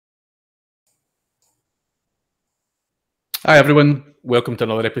Hi everyone, welcome to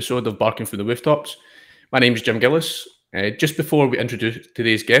another episode of Barking Through the Rooftops. My name is Jim Gillis. Just before we introduce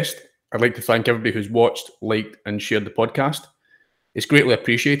today's guest, I'd like to thank everybody who's watched, liked and shared the podcast. It's greatly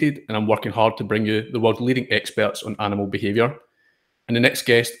appreciated and I'm working hard to bring you the world's leading experts on animal behaviour. And the next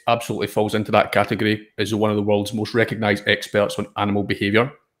guest absolutely falls into that category as one of the world's most recognised experts on animal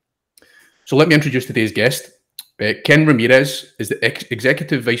behaviour. So let me introduce today's guest. Ken Ramirez is the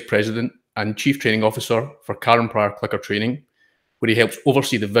Executive Vice President and Chief Training Officer for Karen Pryor Clicker Training, where he helps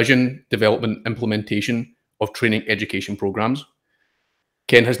oversee the vision, development, implementation of training education programs.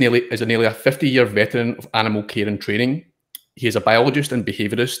 Ken is nearly a 50-year veteran of animal care and training. He is a biologist and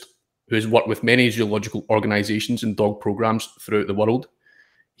behaviourist who has worked with many zoological organisations and dog programs throughout the world.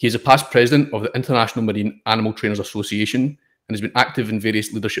 He is a past president of the International Marine Animal Trainers Association and has been active in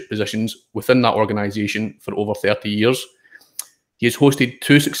various leadership positions within that organisation for over 30 years. He has hosted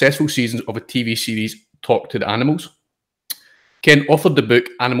 2 successful seasons of a TV series, Talk to the Animals. Ken authored the book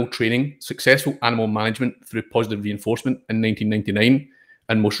Animal Training, Successful Animal Management Through Positive Reinforcement in 1999,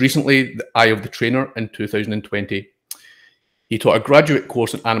 and most recently, The Eye of the Trainer in 2020. He taught a graduate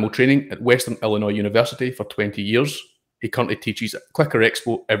course in animal training at Western Illinois University for 20 years. He currently teaches at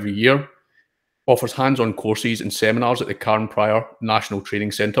ClickerExpo every year, offers hands-on courses and seminars at the Karen Pryor National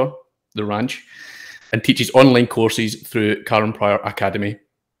Training Centre, the ranch, and teaches online courses through Karen Pryor Academy.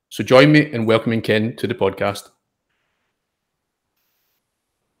 So join me in welcoming Ken to the podcast.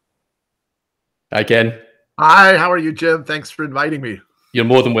 Hi, Ken. Hi, how are you, Jim? Thanks for inviting me. You're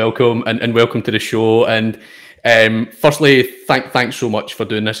more than welcome, and welcome to the show. And firstly, thanks so much for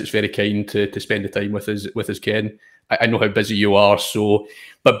doing this. It's very kind to spend the time with us, Ken. I know how busy you are, so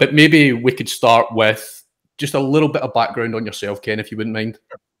but maybe we could start with just a little bit of background on yourself, Ken, if you wouldn't mind.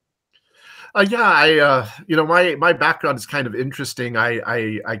 My background is kind of interesting.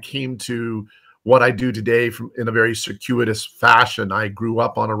 I came to what I do today in a very circuitous fashion. I grew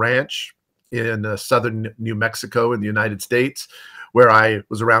up on a ranch in southern New Mexico in the United States, where I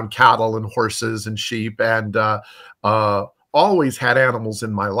was around cattle and horses and sheep, and always had animals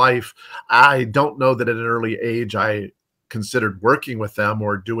in my life. I don't know that at an early age I considered working with them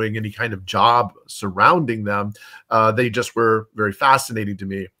or doing any kind of job surrounding them. They just were very fascinating to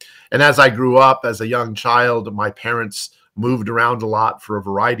me. And as I grew up as a young child, my parents moved around a lot for a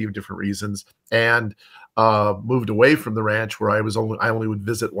variety of different reasons, and moved away from the ranch where I only would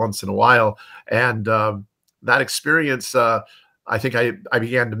visit once in a while. And that experience, I think I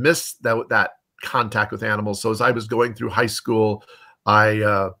began to miss that contact with animals. So as I was going through high school,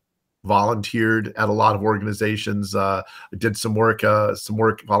 I volunteered at a lot of organizations. I did some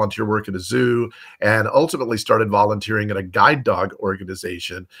volunteer work at a zoo, and ultimately started volunteering at a guide dog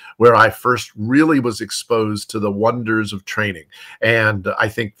organization, where I first really was exposed to the wonders of training. And I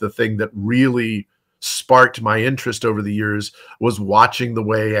think the thing that really sparked my interest over the years was watching the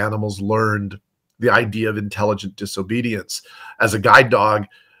way animals learned the idea of intelligent disobedience. As a guide dog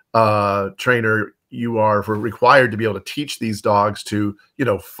trainer, you are required to be able to teach these dogs to,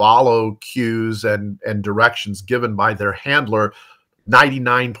 follow cues and directions given by their handler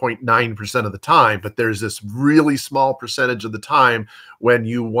 99.9% of the time. But there's this really small percentage of the time when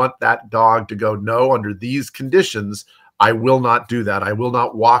you want that dog to go, no, under these conditions, I will not do that. I will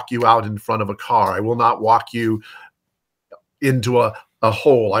not walk you out in front of a car. I will not walk you into a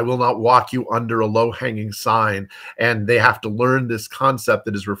hole. I will not walk you under a low-hanging sign. And they have to learn this concept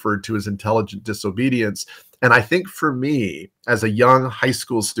that is referred to as intelligent disobedience. And I think for me, as a young high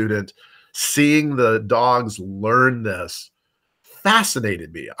school student, seeing the dogs learn this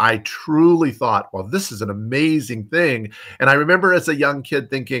fascinated me. I truly thought, well, this is an amazing thing. And I remember as a young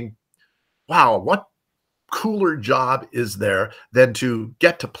kid thinking, wow, what cooler job is there than to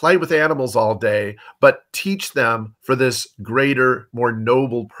get to play with animals all day, but teach them for this greater, more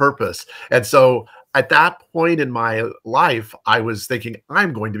noble purpose. And so at that point in my life, I was thinking,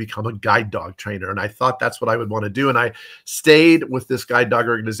 I'm going to become a guide dog trainer. And I thought that's what I would want to do. And I stayed with this guide dog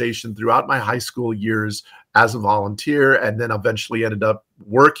organization throughout my high school years as a volunteer, and then eventually ended up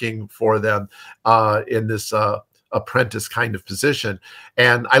working for them in this apprentice kind of position.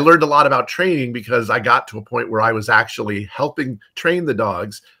 And I learned a lot about training because I got to a point where I was actually helping train the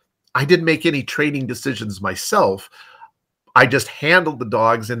dogs. I didn't make any training decisions myself. I just handled the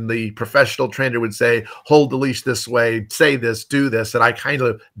dogs, and the professional trainer would say, hold the leash this way, say this, do this. And I kind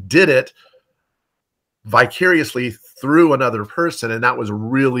of did it vicariously through another person. And that was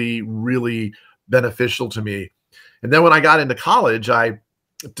really, really beneficial to me. And then when I got into college, I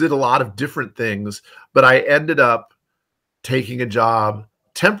did a lot of different things, but I ended up taking a job,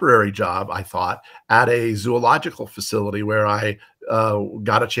 temporary job, I thought, at a zoological facility where I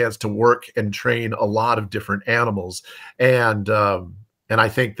got a chance to work and train a lot of different animals. And I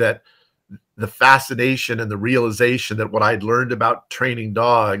think that the fascination and the realization that what I'd learned about training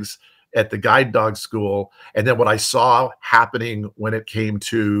dogs at the guide dog school, and then what I saw happening when it came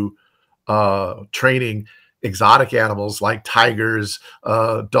to training exotic animals like tigers,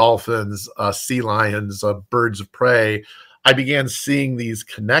 dolphins, sea lions, birds of prey, I began seeing these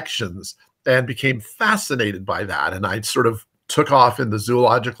connections and became fascinated by that. And I sort of took off in the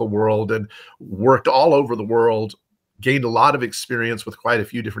zoological world and worked all over the world, gained a lot of experience with quite a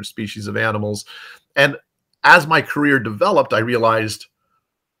few different species of animals. And as my career developed, I realized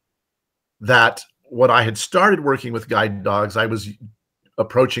that when I had started working with guide dogs, I was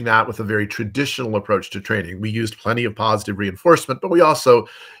approaching that with a very traditional approach to training. We used plenty of positive reinforcement, but we also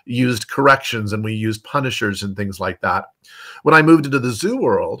used corrections and we used punishers and things like that. When I moved into the zoo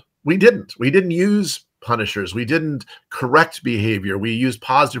world, we didn't use punishers. We didn't correct behavior. We used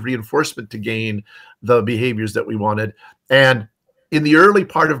positive reinforcement to gain the behaviors that we wanted. And in the early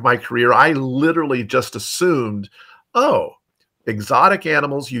part of my career, I literally just assumed, oh, exotic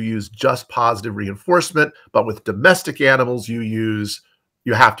animals, you use just positive reinforcement, but with domestic animals, you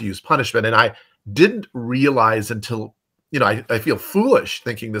have to use punishment. And I didn't realize until, I feel foolish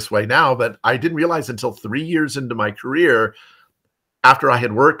thinking this way now, but I didn't realize until 3 years into my career, after I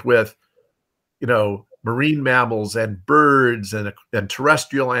had worked with, marine mammals and birds and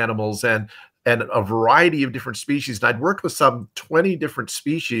terrestrial animals and a variety of different species. And I'd worked with some 20 different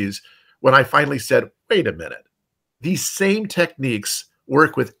species when I finally said, wait a minute, these same techniques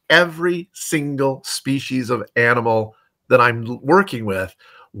work with every single species of animal that I'm working with.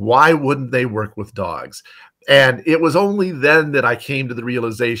 Why wouldn't they work with dogs? And it was only then that I came to the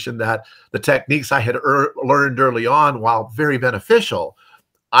realization that the techniques I had learned early on, while very beneficial,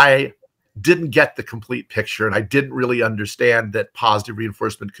 I didn't get the complete picture, and I didn't really understand that positive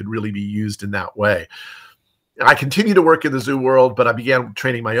reinforcement could really be used in that way. I continued to work in the zoo world, but I began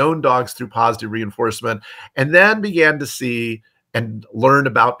training my own dogs through positive reinforcement, and then began to see and learn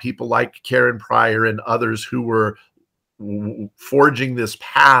about people like Karen Pryor and others who were forging this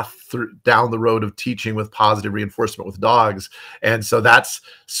path down the road of teaching with positive reinforcement with dogs. And so that's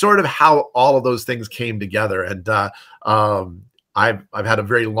sort of how all of those things came together. And I've had a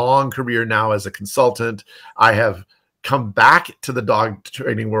very long career now as a consultant. I have come back to the dog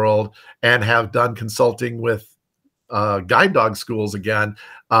training world and have done consulting with guide dog schools again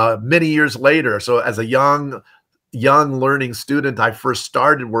many years later. So as a young learning student, I first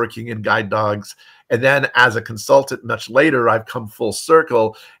started working in guide dogs. And then as a consultant much later, I've come full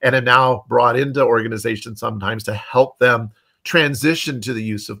circle and am now brought into organizations sometimes to help them transition to the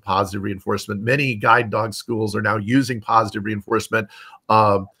use of positive reinforcement. Many guide dog schools are now using positive reinforcement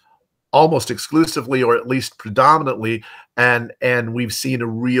almost exclusively, or at least predominantly. And we've seen a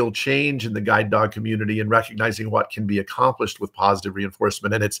real change in the guide dog community and recognizing what can be accomplished with positive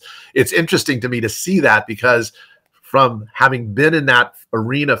reinforcement. And it's interesting to me to see that, because from having been in that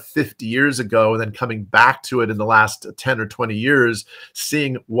arena 50 years ago and then coming back to it in the last 10 or 20 years,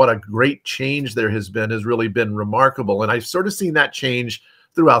 seeing what a great change there has really been remarkable. And I've sort of seen that change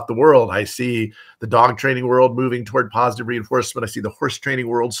throughout the world. I see the dog training world moving toward positive reinforcement. I see the horse training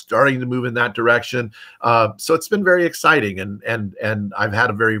world starting to move in that direction. So it's been very exciting. And I've had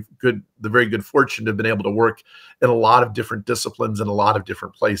the very good fortune to have been able to work in a lot of different disciplines in a lot of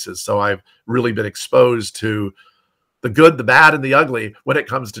different places. So I've really been exposed to the good, the bad, and the ugly when it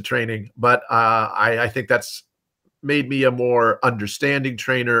comes to training. But I think that's made me a more understanding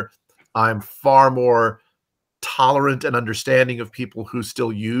trainer. I'm far more tolerant and understanding of people who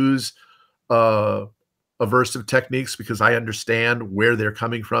still use aversive techniques, because I understand where they're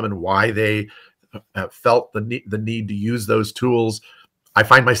coming from and why they have felt the need to use those tools. I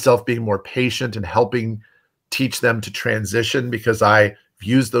find myself being more patient and helping teach them to transition, because I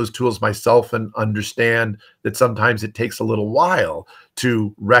use those tools myself and understand that sometimes it takes a little while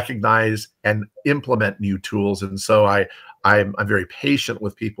to recognize and implement new tools. And so I'm very patient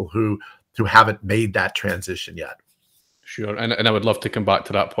with people who haven't made that transition yet. Sure. And I would love to come back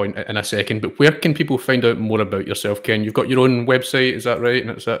to that point in a second, but where can people find out more about yourself, Ken? You've got your own website, is that right? And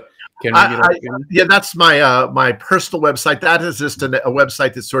it's at yeah, that's my my personal website. That is just a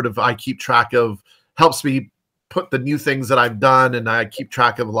website that sort of I keep track of, helps me put the new things that I've done, and I keep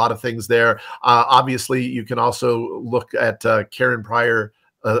track of a lot of things there. Obviously, you can also look at Karen Pryor's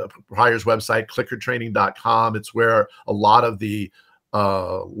website, clickertraining.com. It's where a lot of the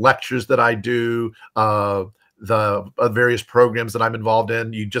lectures that I do, the various programs that I'm involved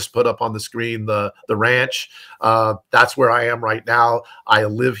in. You just put up on the screen the ranch. That's where I am right now. I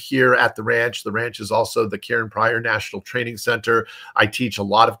live here at the ranch. The ranch is also the Karen Pryor National Training Center. I teach a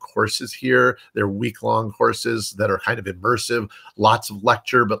lot of courses here. They're week-long courses that are kind of immersive, lots of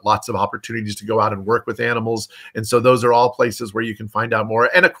lecture, but lots of opportunities to go out and work with animals. And so those are all places where you can find out more.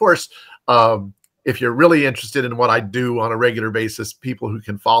 And of course, if you're really interested in what I do on a regular basis, people who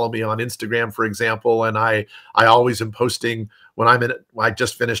can follow me on Instagram, for example, and I always am posting when I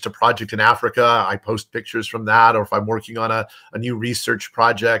just finished a project in Africa, I post pictures from that, or if I'm working on a new research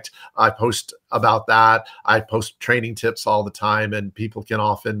project, I post about that. I post training tips all the time, and people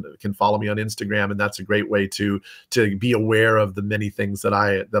can follow me on Instagram, and that's a great way to be aware of the many things that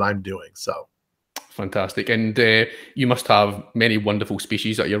I'm doing. So. Fantastic. And you must have many wonderful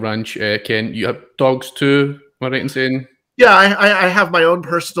species at your ranch, Ken. You have dogs too, am I right in saying? Yeah, I have my own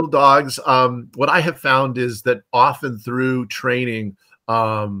personal dogs. What I have found is that often through training,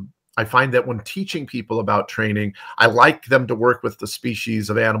 I find that when teaching people about training, I like them to work with the species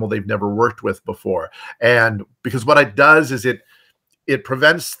of animal they've never worked with before. And because what it does is it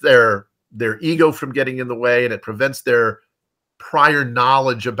prevents their ego from getting in the way, and it prevents their prior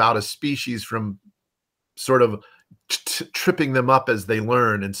knowledge about a species from sort of tripping them up as they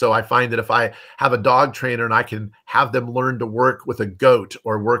learn. And so I find that if I have a dog trainer and I can have them learn to work with a goat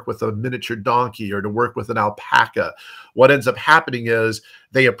or work with a miniature donkey or to work with an alpaca, what ends up happening is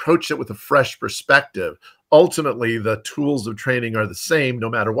they approach it with a fresh perspective. Ultimately, the tools of training are the same no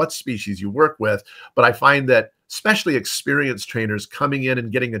matter what species you work with. But I find that especially experienced trainers coming in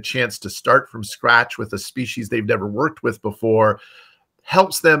and getting a chance to start from scratch with a species they've never worked with before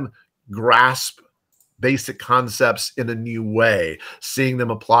helps them grasp basic concepts in a new way. Seeing them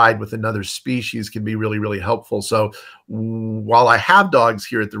applied with another species can be really, really helpful. So while I have dogs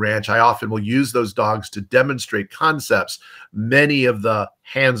here at the ranch, I often will use those dogs to demonstrate concepts. Many of the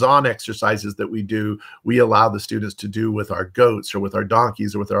hands-on exercises that we do, we allow the students to do with our goats or with our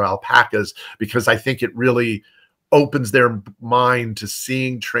donkeys or with our alpacas, because I think it really opens their mind to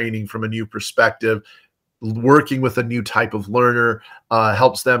seeing training from a new perspective. Working with a new type of learner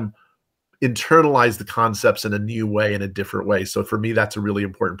helps them internalize the concepts in a new way, in a different way. So for me, that's a really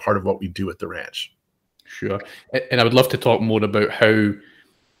important part of what we do at the ranch. Sure. And I would love to talk more about how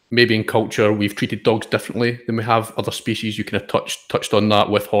maybe in culture we've treated dogs differently than we have other species. You kind of touched on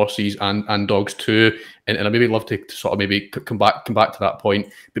that with horses and dogs too. And I maybe love to sort of maybe come back to that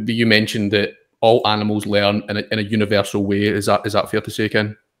point. But you mentioned that all animals learn in a universal way. Is that fair to say,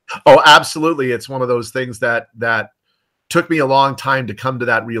 Ken? Oh, absolutely. It's one of those things that took me a long time to come to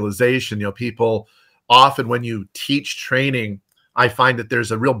that realization. You know, people often, when you teach training, I find that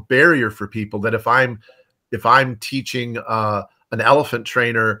there's a real barrier for people that if I'm teaching an elephant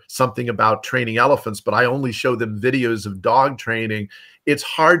trainer something about training elephants, but I only show them videos of dog training, it's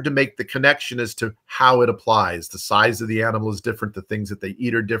hard to make the connection as to how it applies. The size of the animal is different. The things that they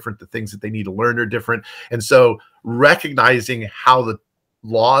eat are different. The things that they need to learn are different. And so recognizing how the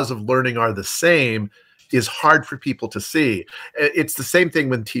laws of learning are the same is hard for people to see. It's the same thing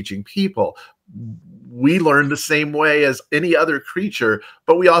when teaching people. We learn the same way as any other creature,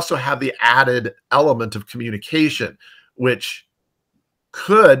 but we also have the added element of communication, which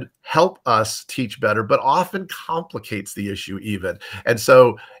could help us teach better, but often complicates the issue even. And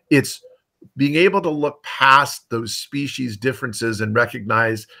so it's being able to look past those species differences and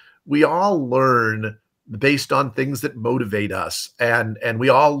recognize we all learn based on things that motivate us. And we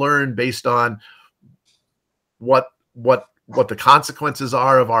all learn based on what the consequences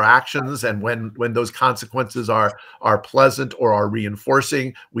are of our actions, and when those consequences are pleasant or are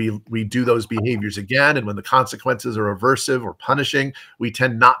reinforcing, we do those behaviors again. And when the consequences are aversive or punishing, we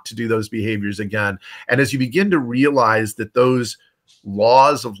tend not to do those behaviors again. And as you begin to realize that those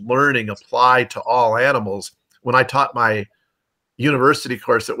laws of learning apply to all animals, when I taught my university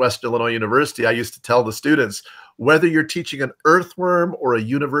course at Western Illinois University, I used to tell the students, whether you're teaching an earthworm or a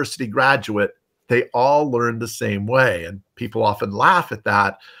university graduate, they all learn the same way. And people often laugh at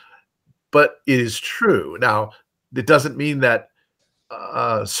that, but it is true. Now, it doesn't mean that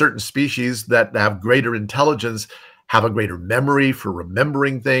certain species that have greater intelligence have a greater memory for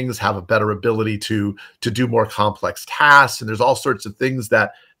remembering things, have a better ability to do more complex tasks. And there's all sorts of things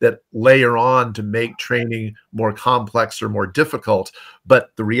that layer on to make training more complex or more difficult.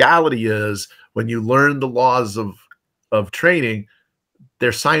 But the reality is, when you learn the laws of training,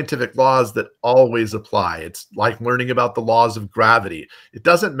 they're scientific laws that always apply. It's like learning about the laws of gravity. It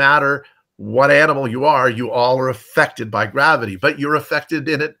doesn't matter what animal you all are affected by gravity, but you're affected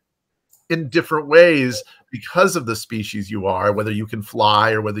in it in different ways because of the species you are, whether you can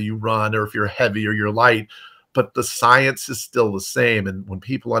fly or whether you run or if you're heavy or you're light. but the science is still the same. And when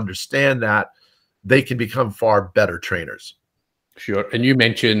people understand that, they can become far better trainers. Sure. And you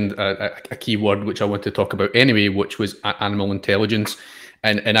mentioned a key word which I want to talk about anyway, which was animal intelligence.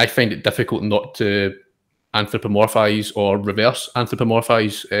 And I find it difficult not to anthropomorphize or reverse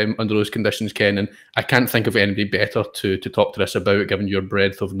anthropomorphize under those conditions, Ken. And I can't think of anybody better to talk to us about, given your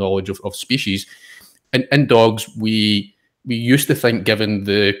breadth of knowledge of species. In dogs, we used to think, given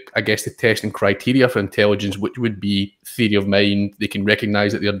the, I guess, the testing criteria for intelligence, which would be theory of mind, they can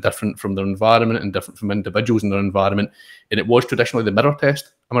recognize that they're different from their environment and different from individuals in their environment. And it was traditionally the mirror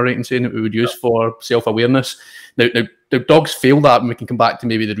test, am I right in saying, that we would use for self-awareness? Now, dogs fail that, and we can come back to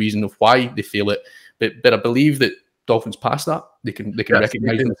maybe the reason of why they fail it. But I believe that dolphins pass that. They can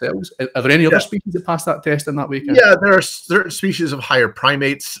recognize themselves. Are there any other species that pass that test in that way? Ken? Yeah, there are certain species of higher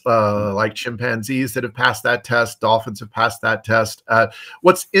primates, like chimpanzees, that have passed that test. Dolphins have passed that test.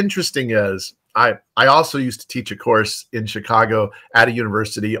 What's interesting is I also used to teach a course in Chicago at a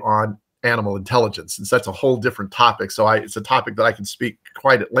university on animal intelligence, and so that's a whole different topic. So it's a topic that I can speak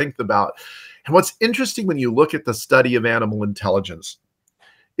quite at length about. And what's interesting when you look at the study of animal intelligence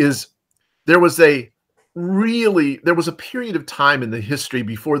is there was a period of time in the history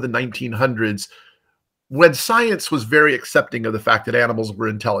before the 1900s when science was very accepting of the fact that animals were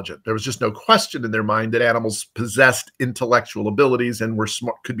intelligent. There was just no question in their mind that animals possessed intellectual abilities and were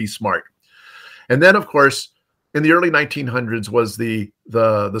smart, could be smart. And then, of course, in the early 1900s was the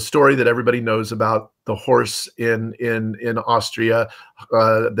story that everybody knows about, the horse in Austria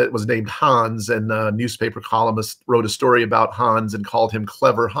that was named Hans, and a newspaper columnist wrote a story about Hans and called him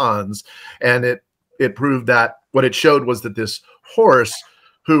Clever Hans. And it proved that what it showed was that this horse,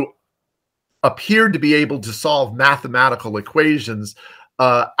 who appeared to be able to solve mathematical equations,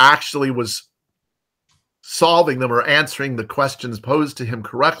 actually was solving them or answering the questions posed to him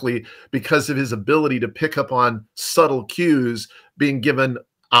correctly because of his ability to pick up on subtle cues being given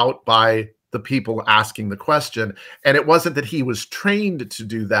out by the people asking the question. And it wasn't that he was trained to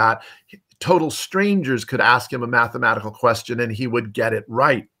do that. Total strangers could ask him a mathematical question and he would get it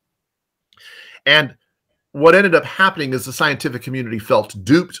right. And what ended up happening is the scientific community felt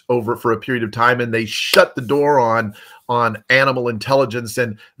duped for a period of time, and they shut the door on animal intelligence.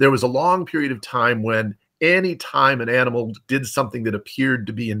 And there was a long period of time when any time an animal did something that appeared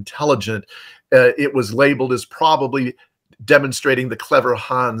to be intelligent, it was labeled as probably demonstrating the Clever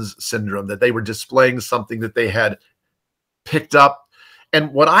Hans syndrome, that they were displaying something that they had picked up.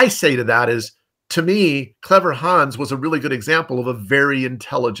 And what I say to that is, to me, Clever Hans was a really good example of a very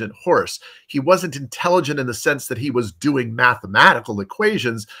intelligent horse. He wasn't intelligent in the sense that he was doing mathematical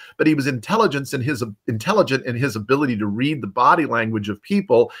equations, but he was intelligent in his ability to read the body language of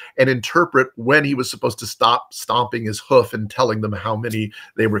people and interpret when he was supposed to stop stomping his hoof and telling them how many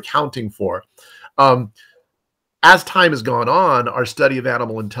they were counting for. As time has gone on, our study of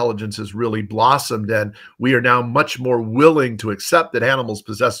animal intelligence has really blossomed, and we are now much more willing to accept that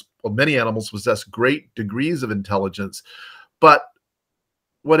many animals possess great degrees of intelligence. But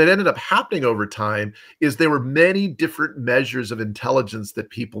what had ended up happening over time is there were many different measures of intelligence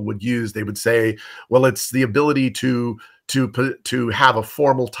that people would use. They would say, well, it's the ability to have a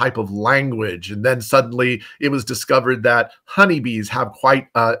formal type of language. And then suddenly it was discovered that honeybees have quite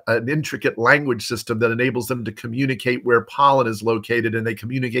an intricate language system that enables them to communicate where pollen is located, and they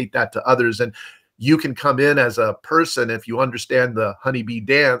communicate that to others. And you can come in as a person, if you understand the honeybee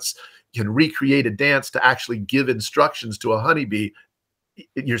dance, you can recreate a dance to actually give instructions to a honeybee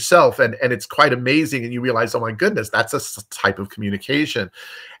yourself. And it's quite amazing. And you realize, oh my goodness, that's a type of communication.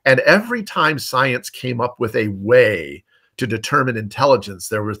 And every time science came up with a way to determine intelligence,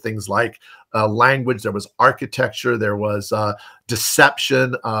 there were things like language, there was architecture, there was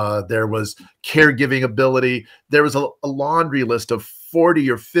deception, there was caregiving ability, there was a laundry list of 40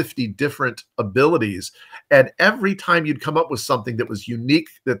 or 50 different abilities. And every time you'd come up with something that was unique,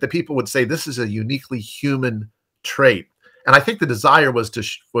 that the people would say, this is a uniquely human trait. And I think the desire was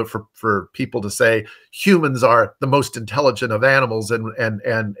for people to say humans are the most intelligent of animals,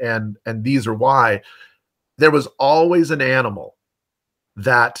 and these are why. There was always an animal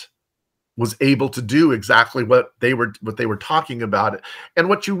that was able to do exactly what they were talking about. And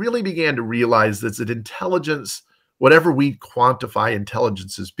what you really began to realize is that intelligence, whatever we quantify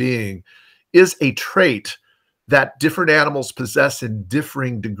intelligence as being, is a trait that different animals possess in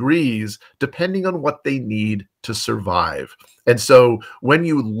differing degrees depending on what they need to survive. And so when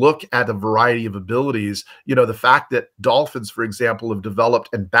you look at a variety of abilities, you know, the fact that dolphins, for example, have developed,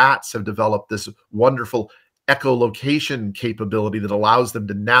 and bats have developed, this wonderful echolocation capability that allows them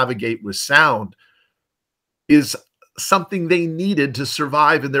to navigate with sound, is something they needed to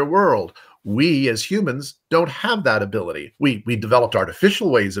survive in their world. We as humans don't have that ability. We developed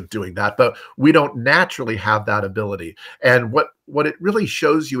artificial ways of doing that, but we don't naturally have that ability. And what it really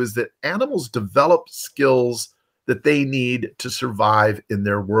shows you is that animals develop skills that they need to survive in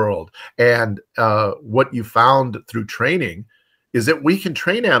their world. And what you found through training is that we can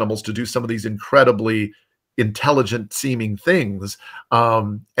train animals to do some of these incredibly intelligent seeming things,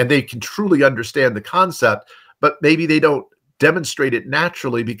 and they can truly understand the concept, but maybe they don't demonstrate it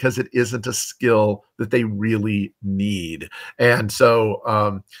naturally because it isn't a skill that they really need. And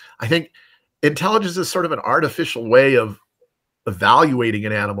so I think intelligence is sort of an artificial way of evaluating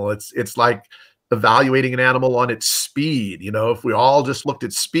an animal. It's like evaluating an animal on its speed. You know, if we all just looked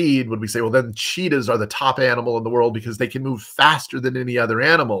at speed, would we say, well, then cheetahs are the top animal in the world because they can move faster than any other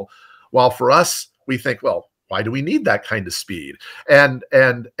animal? While for us, we think, well, why do we need that kind of speed? And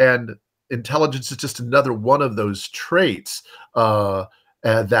intelligence is just another one of those traits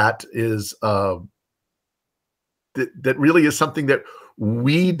that is that really is something that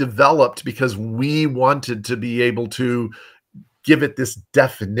we developed because we wanted to be able to give it this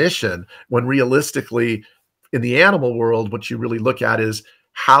definition, when realistically in the animal world, what you really look at is,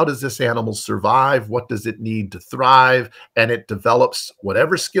 how does this animal survive? What does it need to thrive? And it develops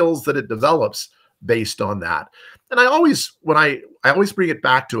whatever skills that it develops based on that. And I always bring it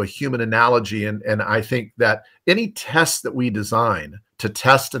back to a human analogy, and I think that any test that we design to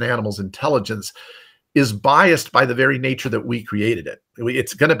test an animal's intelligence is biased by the very nature that we created it.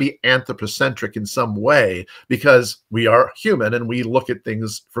 It's going to be anthropocentric in some way because we are human and we look at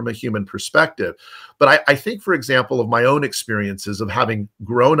things from a human perspective. But I think, for example, of my own experiences of having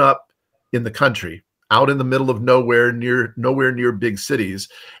grown up in the country, out in the middle of nowhere near big cities,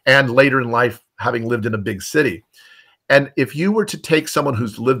 and later in life having lived in a big city. And if you were to take someone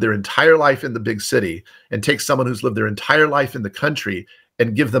who's lived their entire life in the big city and take someone who's lived their entire life in the country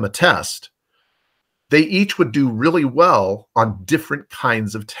and give them a test, they each would do really well on different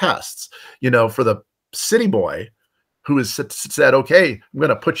kinds of tests. You know, for the city boy who has said, okay, I'm going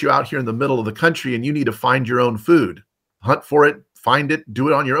to put you out here in the middle of the country and you need to find your own food, hunt for it, find it, do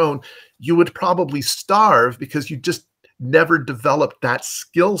it on your own, you would probably starve because you just never developed that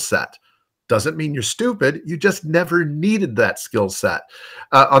skill set. Doesn't mean you're stupid. You just never needed that skill set.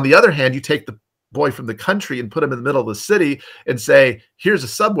 On the other hand, you take the boy from the country and put him in the middle of the city and say, here's a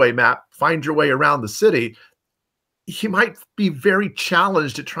subway map, find your way around the city. He might be very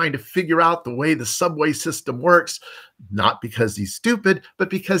challenged at trying to figure out the way the subway system works, not because he's stupid, but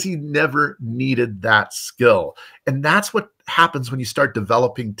because he never needed that skill. And that's what happens when you start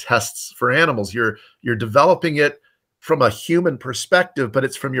developing tests for animals. You're developing it from a human perspective, but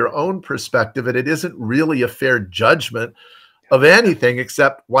it's from your own perspective, and it isn't really a fair judgment of anything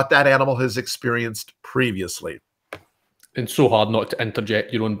except what that animal has experienced previously. It's so hard not to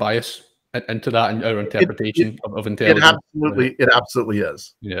interject your own bias into that and our interpretation of intelligence. It absolutely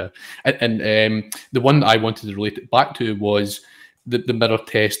is. Yeah. And the one that I wanted to relate it back to was the mirror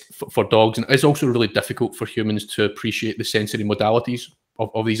test for dogs. And it's also really difficult for humans to appreciate the sensory modalities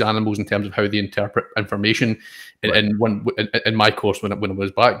of these animals in terms of how they interpret information. Right. And in my course, when I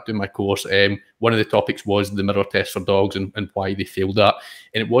was back doing my course, one of the topics was the mirror test for dogs and why they failed that.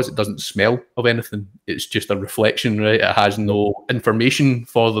 And it doesn't smell of anything. It's just a reflection, right? It has no information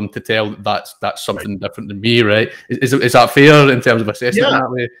for them to tell that's something different than me, right? Is that fair in terms of assessing it that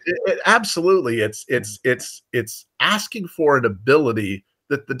way? Absolutely. It's asking for an ability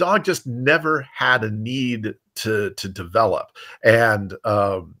that the dog just never had a need to develop. And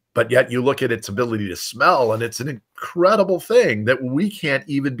but yet you look at its ability to smell, and it's an incredible thing that we can't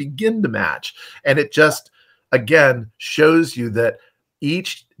even begin to match. And it just, again, shows you that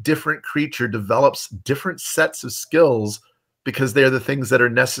each different creature develops different sets of skills because they're the things that are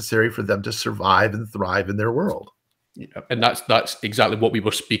necessary for them to survive and thrive in their world. Yeah, and that's exactly what we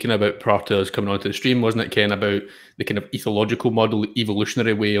were speaking about prior to us coming onto the stream, wasn't it, Ken, about the kind of ethological model,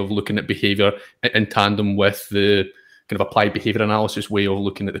 evolutionary way of looking at behavior in tandem with the kind of applied behavior analysis way of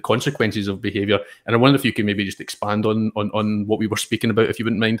looking at the consequences of behavior. And I wonder if you can maybe just expand on what we were speaking about, if you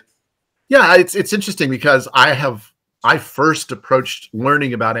wouldn't mind. Yeah, it's interesting because I first approached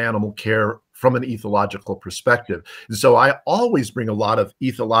learning about animal care from an ethological perspective. And so I always bring a lot of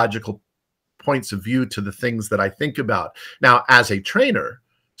ethological points of view to the things that I think about. Now, as a trainer,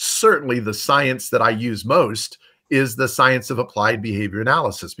 certainly the science that I use most is the science of applied behavior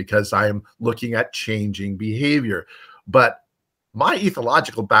analysis, because I am looking at changing behavior. But my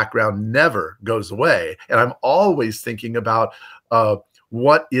ethological background never goes away. And I'm always thinking about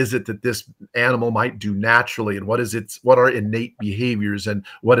what is it that this animal might do naturally, and what are innate behaviors, and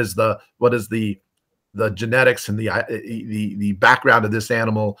what is the genetics and the background of this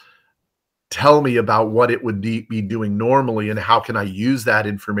animal tell me about what it would be doing normally, and how can I use that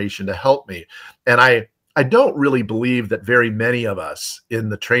information to help me. And I don't really believe that very many of us in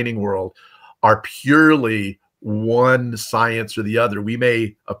the training world are purely one science or the other. We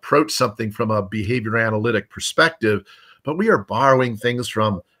may approach something from a behavior analytic perspective, but we are borrowing things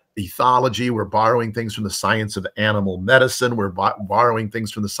from ethology. We're borrowing things from the science of animal medicine. We're borrowing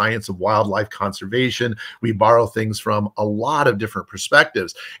things from the science of wildlife conservation. We borrow things from a lot of different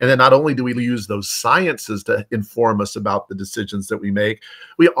perspectives. And then not only do we use those sciences to inform us about the decisions that we make,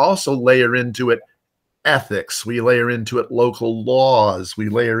 we also layer into it ethics. We layer into it local laws. We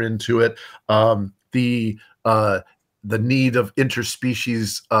layer into it the need of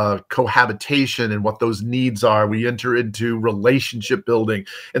interspecies cohabitation and what those needs are. We enter into relationship building.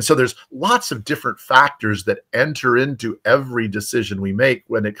 And so there's lots of different factors that enter into every decision we make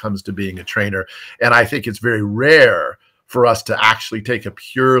when it comes to being a trainer. And I think it's very rare for us to actually take a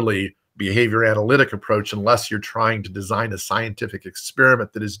purely behavior analytic approach unless you're trying to design a scientific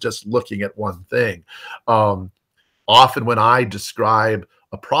experiment that is just looking at one thing. Often when I describe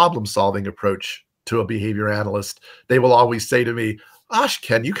a problem-solving approach to a behavior analyst, they will always say to me, "Gosh,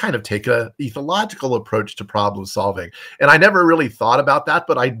 Ken, you kind of take a ethological approach to problem solving." And I never really thought about that,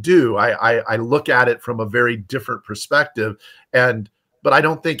 but I do. I look at it from a very different perspective. But I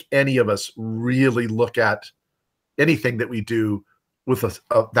don't think any of us really look at anything that we do with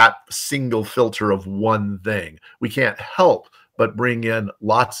that single filter of one thing. We can't help but bring in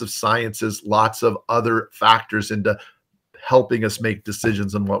lots of sciences, lots of other factors into helping us make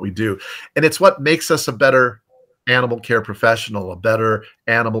decisions on what we do. And it's what makes us a better animal care professional, a better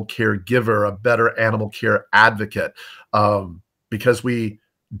animal care giver, a better animal care advocate, because we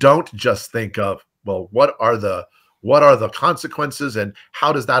don't just think of, well, what are the consequences and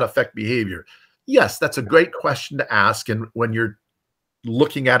how does that affect behavior? Yes, that's a great question to ask. And when you're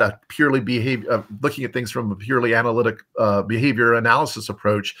looking at a purely looking at things from a purely analytic behavior analysis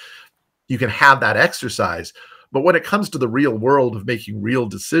approach, you can have that exercise. But when it comes to the real world of making real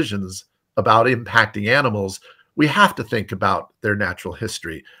decisions about impacting animals, we have to think about their natural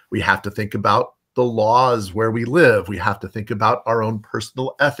history. We have to think about the laws where we live. We have to think about our own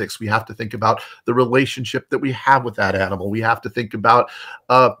personal ethics. We have to think about the relationship that we have with that animal. We have to think about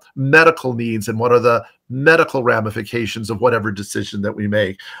medical needs and what are the medical ramifications of whatever decision that we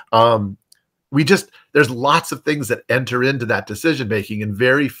make. There's lots of things that enter into that decision making, and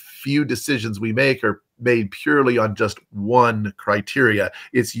very few decisions we make are made purely on just one criteria.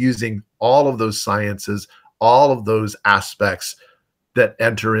 It's using all of those sciences, all of those aspects that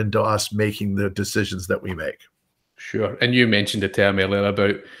enter into us making the decisions that we make. Sure. And you mentioned a term earlier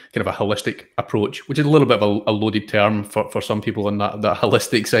about kind of a holistic approach, which is a little bit of a loaded term for some people on that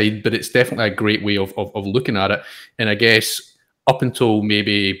holistic side, but it's definitely a great way of looking at it. And I guess up until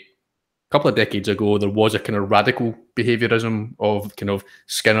maybe couple of decades ago, there was a kind of radical behaviorism of kind of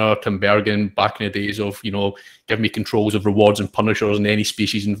Skinner, Tim Bergen, back in the days of, give me controls of rewards and punishers in any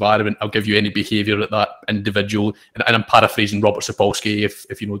species environment. I'll give you any behavior at that individual. And I'm paraphrasing Robert Sapolsky,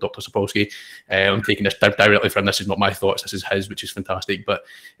 if you know Dr. Sapolsky. I'm taking this directly from, this is not my thoughts, this is his, which is fantastic. But,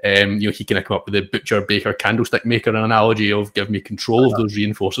 he kind of come up with the butcher, baker, candlestick maker analogy of give me control of those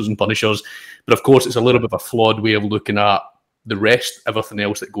reinforcers and punishers. But of course, it's a little bit of a flawed way of looking at the rest, everything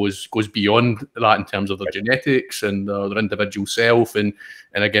else that goes beyond that in terms of their genetics and their individual self. And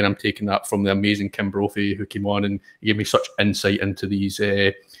again, I'm taking that from the amazing Kim Brophy, who came on and gave me such insight into these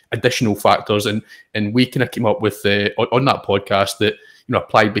additional factors. And we kind of came up with on that podcast that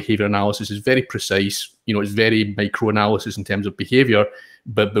applied behavior analysis is very precise. It's very micro analysis in terms of behavior,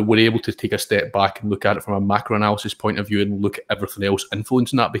 but we're able to take a step back and look at it from a macro analysis point of view and look at everything else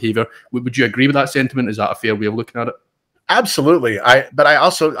influencing that behavior. Would you agree with that sentiment? Is that a fair way of looking at it? Absolutely. But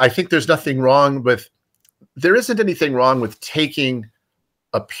I think there isn't anything wrong with taking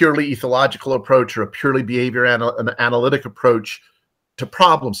a purely ethological approach or a purely behavior analytic approach to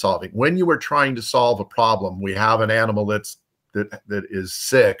problem solving. When you are trying to solve a problem, we have an animal that is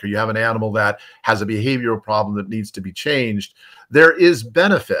sick, or you have an animal that has a behavioral problem that needs to be changed, there is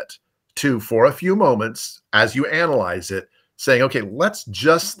benefit to, for a few moments, as you analyze it, saying, okay, let's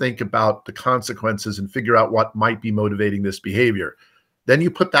just think about the consequences and figure out what might be motivating this behavior. Then you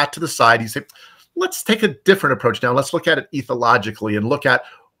put that to the side. You say, let's take a different approach now. Let's look at it ethologically and look at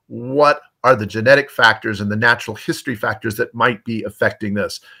what are the genetic factors and the natural history factors that might be affecting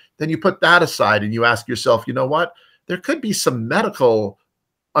this. Then you put that aside and you ask yourself, you know what? There could be some medical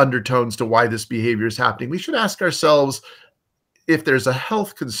undertones to why this behavior is happening. We should ask ourselves if there's a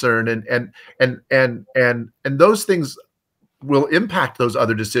health concern, and those things will impact those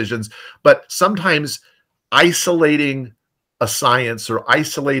other decisions. But sometimes isolating a science or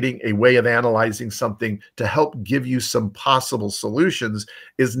isolating a way of analyzing something to help give you some possible solutions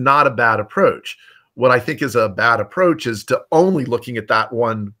is not a bad approach. What I think is a bad approach is to only looking at that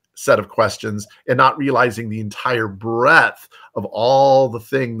one set of questions and not realizing the entire breadth of all the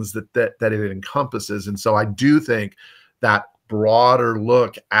things that it encompasses. And so I do think that broader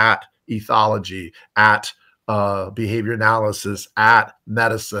look at ethology, at behavior analysis, at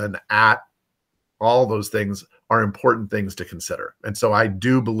medicine, at all those things are important things to consider. And so I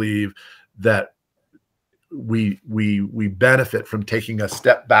do believe that we benefit from taking a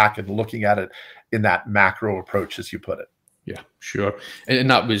step back and looking at it in that macro approach, as you put it. Yeah, sure. And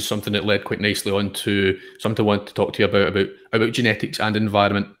that was something that led quite nicely on to something I wanted to talk to you about genetics and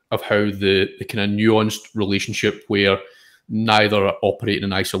environment, of how the kind of nuanced relationship where neither are operating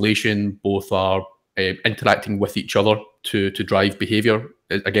in isolation, both are interacting with each other to drive behavior.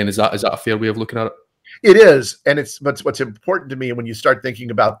 Again, is that a fair way of looking at it? It is. And it's what's important to me when you start thinking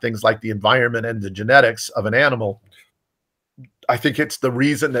about things like the environment and the genetics of an animal, I think it's the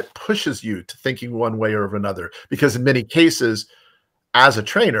reason that pushes you to thinking one way or another, because in many cases, as a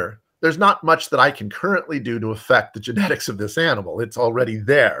trainer, there's not much that I can currently do to affect the genetics of this animal. It's already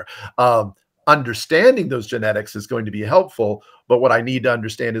there. Understanding those genetics is going to be helpful, but what I need to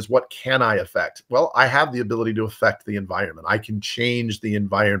understand is, what can I affect? Well, I have the ability to affect the environment. I can change the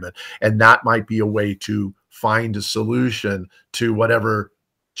environment, and that might be a way to find a solution to whatever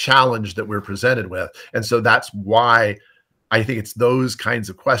challenge that we're presented with. And so that's why I think it's those kinds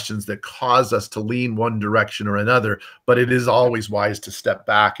of questions that cause us to lean one direction or another. But it is always wise to step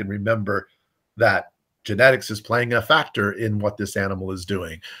back and remember that genetics is playing a factor in what this animal is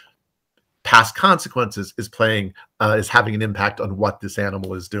doing. Past consequences is having an impact on what this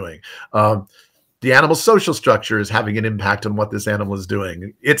animal is doing. The animal's social structure is having an impact on what this animal is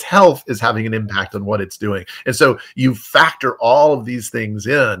doing. Its health is having an impact on what it's doing. And so you factor all of these things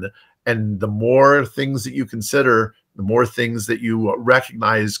in, and the more things that you consider, the more things that you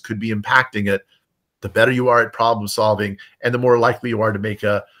recognize could be impacting it, the better you are at problem solving, and the more likely you are to make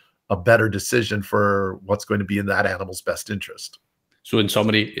a better decision for what's going to be in that animal's best interest. So in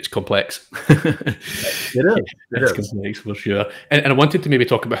summary, it's complex. It is. It's complex for sure. And I wanted to maybe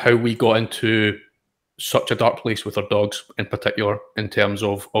talk about how we got into such a dark place with our dogs, in particular, in terms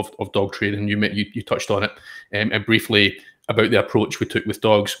of dog training. You touched on it, and briefly about the approach we took with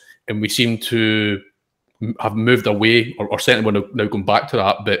dogs, and we seem to have moved away, or certainly we're now going back to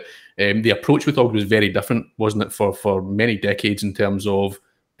that. But the approach with dogs was very different, wasn't it, for many decades, in terms of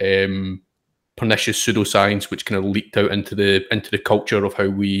pernicious pseudoscience, which kind of leaked out into the culture of how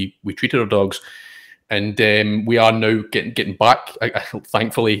we treated our dogs. And we are now getting back,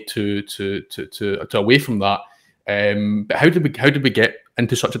 thankfully, to away from that. But how did we get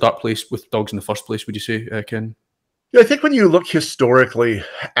into such a dark place with dogs in the first place, would you say, Ken? Yeah, I think when you look historically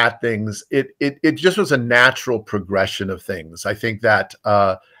at things, it just was a natural progression of things. I think that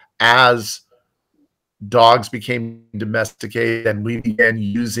as dogs became domesticated and we began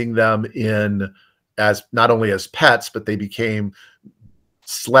using them as not only as pets, but they became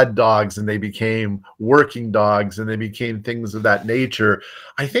sled dogs, and they became working dogs, and they became things of that nature.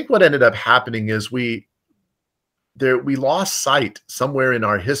 I think what ended up happening is we lost sight somewhere in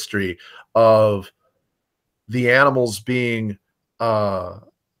our history of the animals being a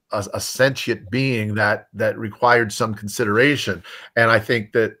sentient being that required some consideration. And I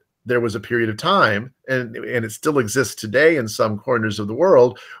think that there was a period of time, and it still exists today in some corners of the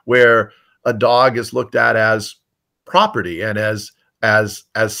world, where a dog is looked at as property and as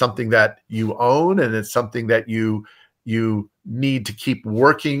something that you own, and it's something that you need to keep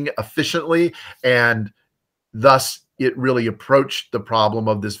working efficiently. And thus it really approached the problem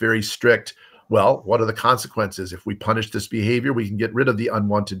of this very strict, well, what are the consequences? If we punish this behavior, we can get rid of the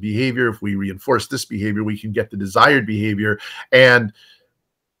unwanted behavior. If we reinforce this behavior, we can get the desired behavior. And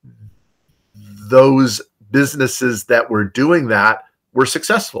those businesses that were doing that were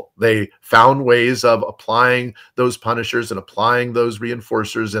successful. They found ways of applying those punishers and applying those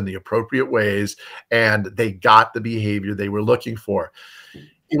reinforcers in the appropriate ways, and they got the behavior they were looking for.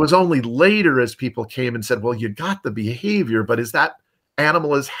 It was only later, as people came and said, well, you got the behavior, but is that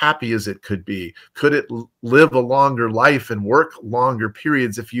animal as happy as it could be? Could it live a longer life and work longer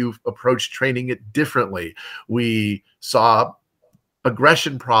periods if you approach training it differently? We saw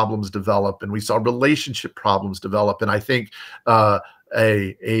aggression problems develop, and we saw relationship problems develop. And I think a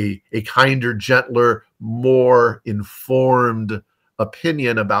kinder, gentler, more informed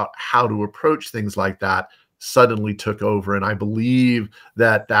opinion about how to approach things like that suddenly took over. And I believe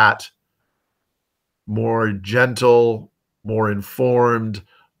that more gentle, more informed,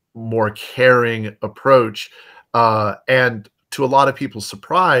 more caring approach And to a lot of people's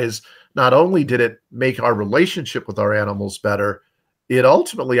surprise, not only did it make our relationship with our animals better, it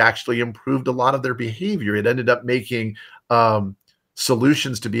ultimately actually improved a lot of their behavior. It ended up making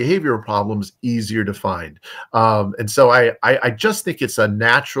solutions to behavioral problems easier to find. And so I just think it's a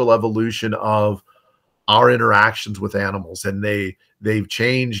natural evolution of our interactions with animals, and they've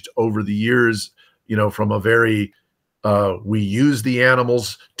changed over the years, you know, from a very we use the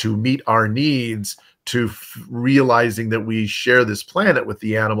animals to meet our needs to realizing that we share this planet with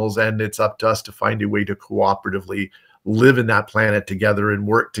the animals, and it's up to us to find a way to cooperatively live in that planet together and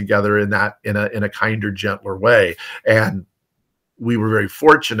work together in a kinder, gentler way. And we were very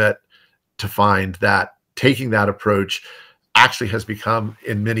fortunate to find that taking that approach actually has become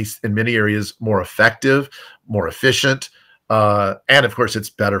in many areas more effective, more efficient, and of course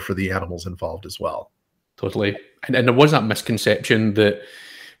it's better for the animals involved as well. Totally. And there was that misconception that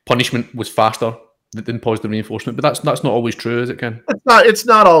punishment was faster than positive reinforcement, but that's not always true, is it, Ken? It's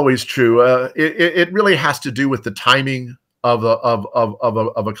not always true. It really has to do with the timing of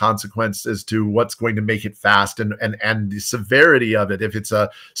a consequence as to what's going to make it fast, and the severity of it. If it's a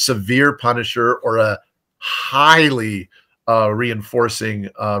severe punisher or a highly reinforcing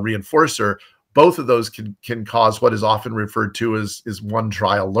reinforcer, both of those can cause what is often referred to as one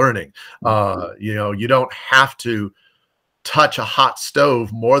trial learning. You know, you don't have to touch a hot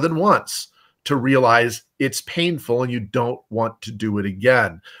stove more than once to realize it's painful and you don't want to do it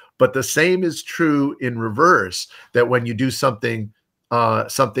again. But the same is true in reverse, that when you do something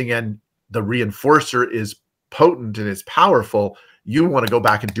and the reinforcer is potent and it's powerful, you want to go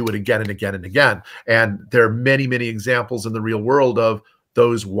back and do it again and again and again. And there are many, many examples in the real world of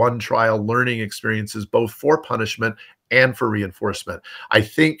those one trial learning experiences, both for punishment and for reinforcement. I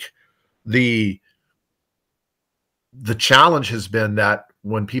think the challenge has been that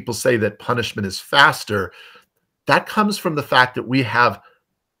when people say that punishment is faster, that comes from the fact that we have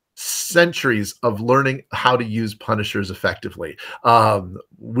centuries of learning how to use punishers effectively.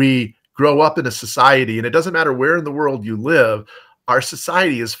 We grow up in a society, and it doesn't matter where in the world you live, our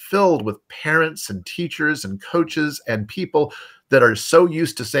society is filled with parents and teachers and coaches and people that are so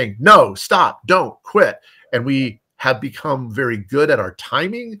used to saying, no, stop, don't, quit. And we have become very good at our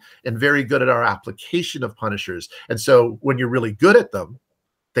timing and very good at our application of punishers. And so when you're really good at them,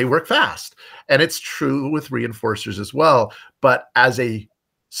 they work fast. And it's true with reinforcers as well. But as a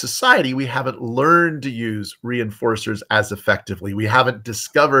society, we haven't learned to use reinforcers as effectively. We haven't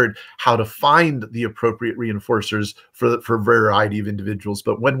discovered how to find the appropriate reinforcers for a variety of individuals.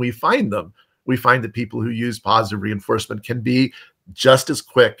 But when we find them, we find that people who use positive reinforcement can be just as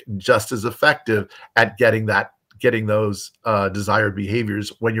quick, just as effective at getting those desired behaviors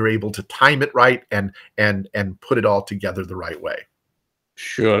when you're able to time it right and put it all together the right way.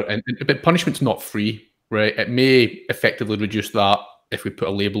 Sure, but punishment's not free, right? It may effectively reduce that if we put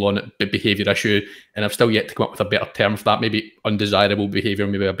a label on it, the behaviour issue, and I've still yet to come up with a better term for that. Maybe undesirable behaviour,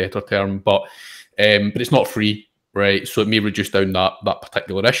 maybe a better term, but it's not free, right? So it may reduce down that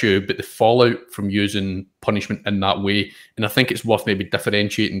particular issue, but the fallout from using punishment in that way, and I think it's worth maybe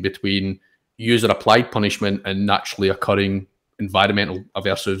differentiating between user-applied punishment and naturally occurring environmental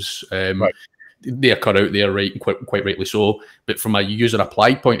aversives. Right. They occur out there, right, and quite rightly so. But from a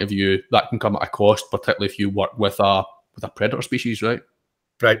user-applied point of view, that can come at a cost, particularly if you work with a predator species, right?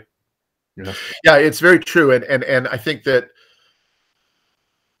 Right. Yeah. Yeah, it's very true, and I think that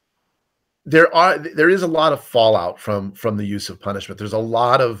there is a lot of fallout from the use of punishment. There's a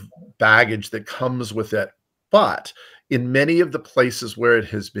lot of baggage that comes with it, but in many of the places where it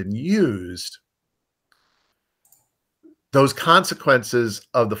has been used, those consequences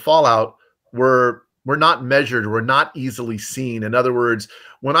of the fallout were not measured, were not easily seen. In other words,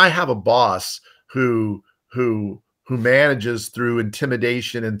 when I have a boss who manages through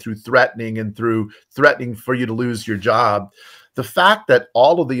intimidation and through threatening for you to lose your job, the fact that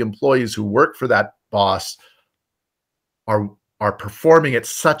all of the employees who work for that boss are performing at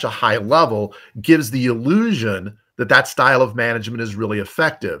such a high level gives the illusion that that style of management is really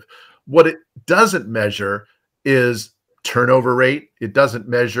effective. What it doesn't measure is turnover rate. It doesn't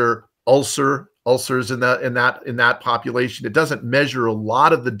measure ulcers in that population. It doesn't measure a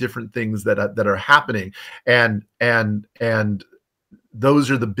lot of the different things that are happening, and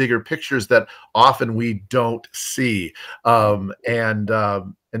those are the bigger pictures that often we don't see. And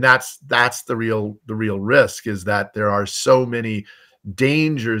that's the real risk, is that there are so many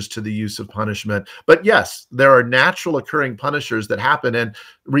dangers to the use of punishment. But yes, there are natural occurring punishers that happen, and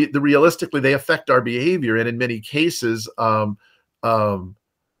realistically they affect our behavior. And in many cases,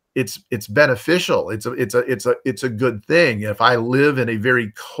 it's beneficial. It's a good thing. If I live in a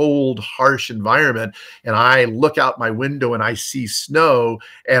very cold, harsh environment and I look out my window and I see snow,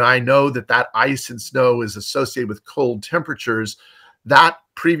 and I know that that ice and snow is associated with cold temperatures, that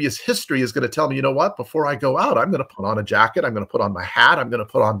previous history is going to tell me, you know what, before I go out, I'm going to put on a jacket, I'm going to put on my hat, I'm going to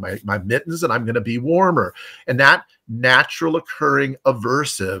put on my mittens, and I'm going to be warmer. And that natural occurring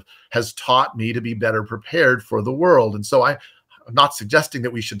aversive has taught me to be better prepared for the world. And so I'm not suggesting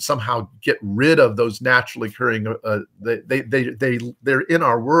that we should somehow get rid of those naturally occurring, they're in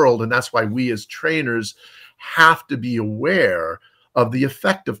our world. And that's why we as trainers have to be aware of the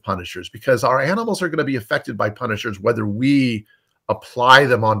effect of punishers, because our animals are going to be affected by punishers whether we apply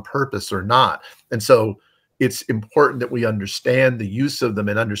them on purpose or not. And so it's important that we understand the use of them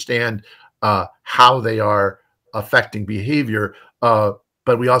and understand how they are affecting behavior.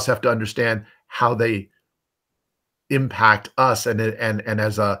 But we also have to understand how they impact us. And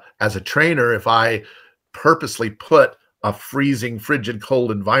as a trainer, if I purposely put a freezing, frigid,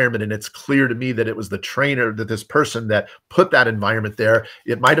 cold environment, and it's clear to me that it was the trainer, that this person that put that environment there,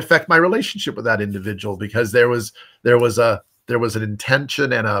 it might affect my relationship with that individual, because there was an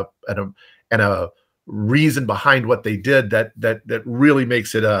intention and a reason behind what they did that really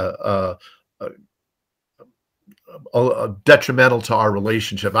makes it a detrimental to our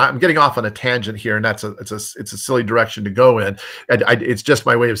relationship. I'm getting off on a tangent here, and it's a silly direction to go in. And it's just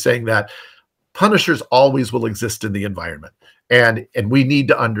my way of saying that punishers always will exist in the environment, and we need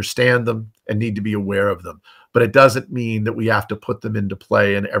to understand them and need to be aware of them. But it doesn't mean that we have to put them into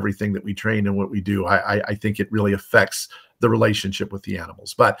play in everything that we train and what we do. I think it really affects the relationship with the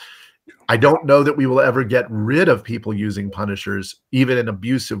animals. But I don't know that we will ever get rid of people using punishers, even in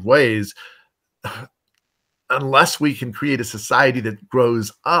abusive ways, unless we can create a society that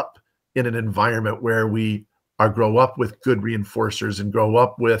grows up in an environment where we grow up with good reinforcers and grow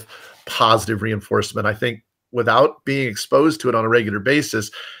up with positive reinforcement. I think without being exposed to it on a regular basis,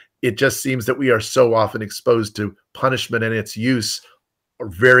 it just seems that we are so often exposed to punishment and its use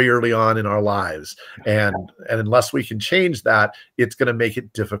very early on in our lives. And unless we can change that, it's going to make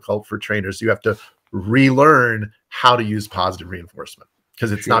it difficult for trainers. You have to relearn how to use positive reinforcement,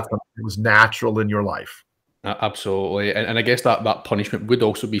 because it's not something that was natural in your life. Absolutely. And I guess that punishment would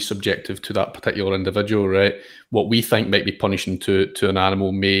also be subjective to that particular individual, right? What we think might be punishing to an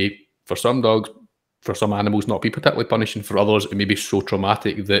animal may, for some dogs, for some animals, not be particularly punishing. For others, it may be so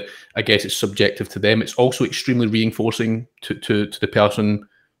traumatic that I guess it's subjective to them. It's also extremely reinforcing to the person,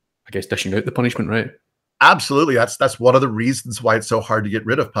 I guess, dishing out the punishment, right? Absolutely. That's one of the reasons why it's so hard to get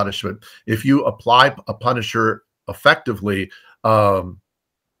rid of punishment. If you apply a punisher effectively, and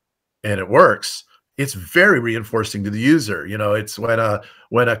it works, it's very reinforcing to the user. You know, it's when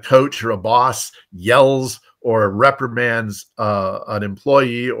a coach or a boss yells or reprimands an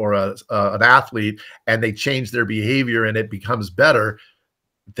employee or an athlete, and they change their behavior and it becomes better.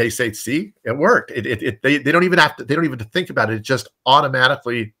 They say, "See, it worked." They don't even have to think about it. It just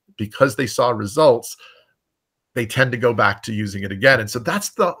automatically, because they saw results, they tend to go back to using it again. And so that's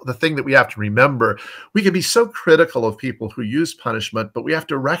the thing that we have to remember. We can be so critical of people who use punishment, but we have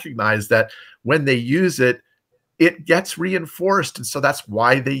to recognize that when they use it, it gets reinforced. And so that's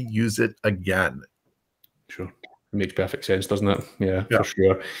why they use it again. Sure. It makes perfect sense, doesn't it? Yeah, for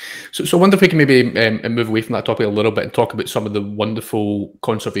sure. So I wonder if we can maybe move away from that topic a little bit and talk about some of the wonderful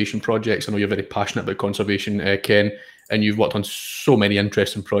conservation projects. I know you're very passionate about conservation, Ken, and you've worked on so many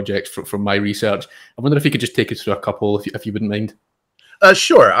interesting projects from my research. I wonder if you could just take us through a couple, if you wouldn't mind.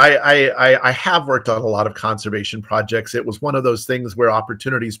 Sure. I have worked on a lot of conservation projects. It was one of those things where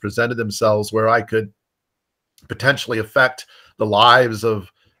opportunities presented themselves where I could potentially affect the lives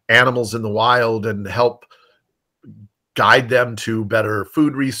of animals in the wild and help guide them to better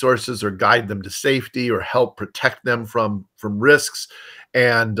food resources, or guide them to safety, or help protect them from risks.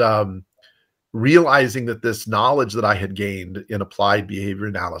 And realizing that this knowledge that I had gained in applied behavior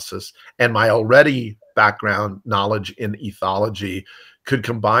analysis and my already background knowledge in ethology could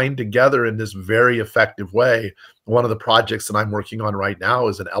combine together in this very effective way. One of the projects that I'm working on right now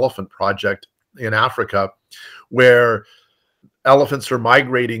is an elephant project in Africa, where elephants are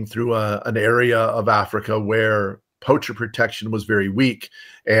migrating through an area of Africa where poacher protection was very weak.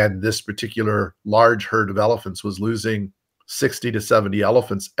 And this particular large herd of elephants was losing 60 to 70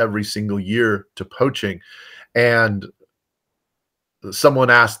 elephants every single year to poaching. And someone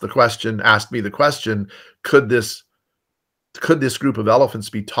asked me the question, could this group of elephants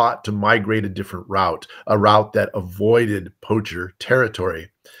be taught to migrate a different route, a route that avoided poacher territory?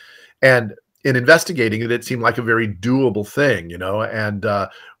 And in investigating it, it seemed like a very doable thing, you know, and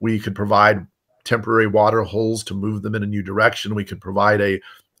we could provide temporary water holes to move them in a new direction. We could provide a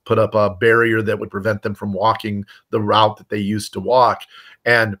put up a barrier that would prevent them from walking the route that they used to walk.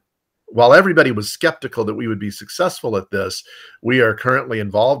 And while everybody was skeptical that we would be successful at this, we are currently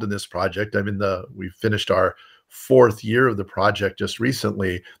involved in this project. We finished our 4th year of the project just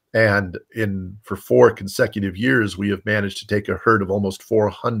recently, and for 4 consecutive years, we have managed to take a herd of almost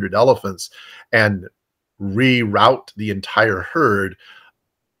 400 elephants and reroute the entire herd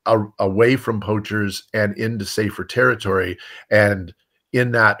away from poachers and into safer territory. And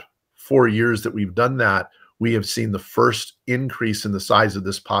in that 4 years that we've done that, we have seen the first increase in the size of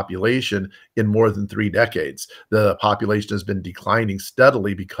this population in more than 3 decades. The population has been declining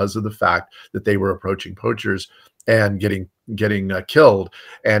steadily because of the fact that they were approaching poachers and getting killed.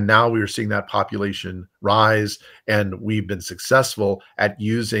 And now we are seeing that population rise, and we've been successful at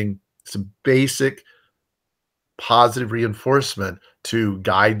using some basic positive reinforcement to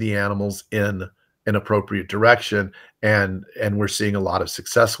guide the animals in an appropriate direction. And we're seeing a lot of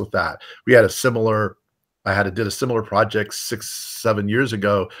success with that. We had did a similar project 6-7 years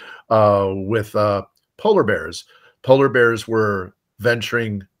ago with polar bears. Polar bears were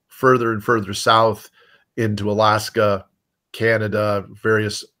venturing further and further south into Alaska, Canada,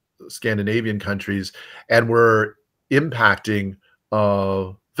 various Scandinavian countries, and were impacting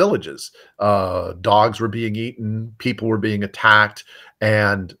villages. Dogs were being eaten, people were being attacked,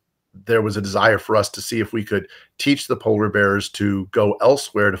 and there was a desire for us to see if we could teach the polar bears to go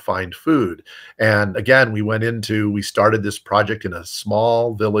elsewhere to find food. And again, we started this project in a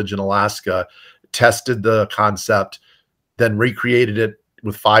small village in Alaska, tested the concept, then recreated it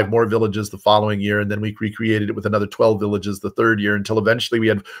with 5 more villages the following year, and then we recreated it with another 12 villages the 3rd year, until eventually we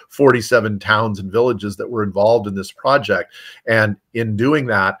had 47 towns and villages that were involved in this project. And in doing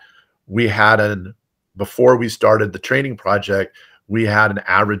that, before we started the training project, we had an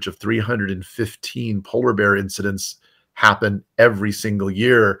average of 315 polar bear incidents happen every single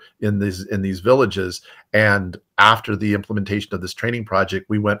year in these villages. And after the implementation of this training project,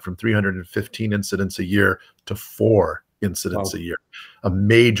 we went from 315 incidents a year to 4 incidents a year. A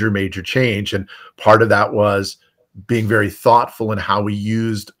major, major change. And part of that was being very thoughtful in how we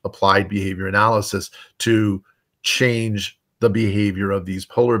used applied behavior analysis to change the behavior of these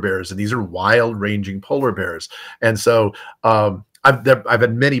polar bears. And these are wild-ranging polar bears. And so I've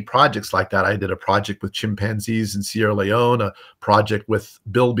had many projects like that. I did a project with chimpanzees in Sierra Leone, a project with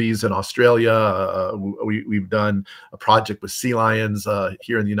bilbies in Australia. We've done a project with sea lions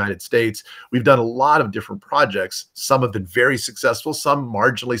here in the United States. We've done a lot of different projects. Some have been very successful, some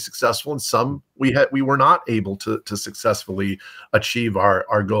marginally successful, and some we were not able to successfully achieve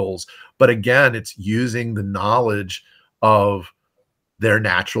our goals. But again, it's using the knowledge of their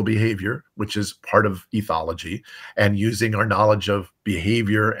natural behavior, which is part of ethology, and using our knowledge of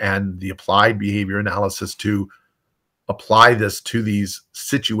behavior and the applied behavior analysis to apply this to these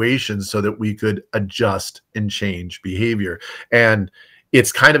situations so that we could adjust and change behavior. And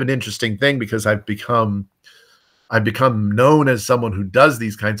it's kind of an interesting thing because I've become known as someone who does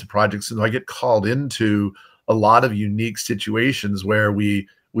these kinds of projects, and I get called into a lot of unique situations where we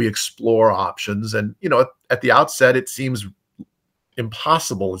explore options. And at the outset, it seems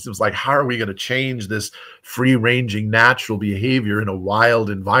impossible. It was like, how are we going to change this free-ranging natural behavior in a wild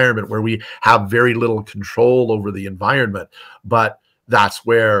environment where we have very little control over the environment? But that's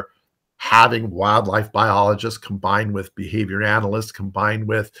where having wildlife biologists combined with behavior analysts, combined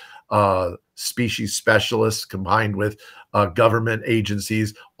with species specialists, combined with government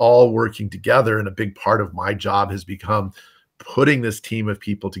agencies, all working together. And a big part of my job has become putting this team of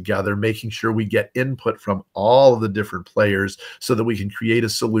people together, making sure we get input from all of the different players so that we can create a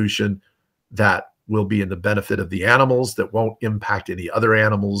solution that will be in the benefit of the animals, that won't impact any other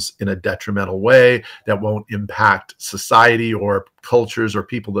animals in a detrimental way, that won't impact society or cultures or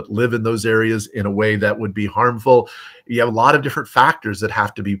people that live in those areas in a way that would be harmful. You have a lot of different factors that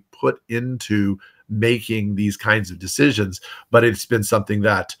have to be put into making these kinds of decisions, but it's been something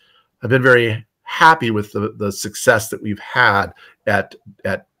that I've been very happy with the success that we've had at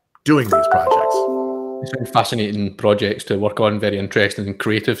doing these projects. It's been fascinating projects to work on, very interesting and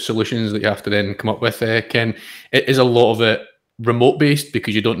creative solutions that you have to then come up with. Ken, is a lot of it remote based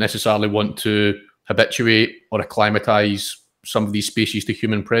because you don't necessarily want to habituate or acclimatize some of these species to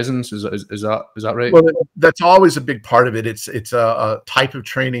human presence? Is that right? Well, that's always a big part of it. It's a type of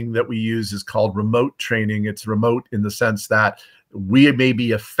training that we use is called remote training. It's remote in the sense that we may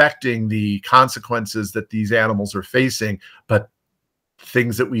be affecting the consequences that these animals are facing, but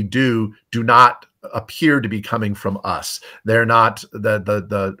things that we do not appear to be coming from us. They're not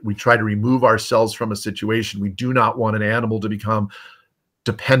we try to remove ourselves from a situation. We do not want an animal to become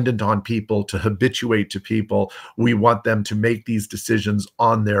dependent on people, to habituate to people. We want them to make these decisions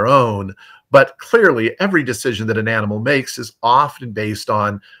on their own. But clearly, every decision that an animal makes is often based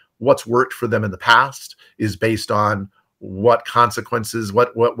on what's worked for them in the past, is based on what consequences,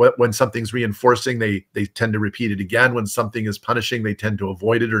 when something's reinforcing, they tend to repeat it again. When something is punishing, they tend to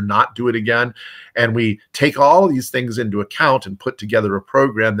avoid it or not do it again. And we take all of these things into account and put together a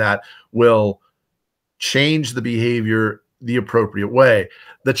program that will change the behavior the appropriate way.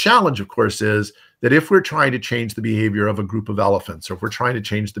 The challenge, of course, is that if we're trying to change the behavior of a group of elephants, or if we're trying to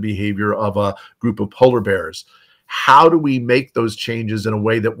change the behavior of a group of polar bears, how do we make those changes in a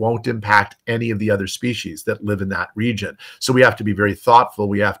way that won't impact any of the other species that live in that region? So we have to be very thoughtful.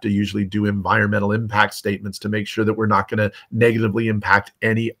 We have to usually do environmental impact statements to make sure that we're not going to negatively impact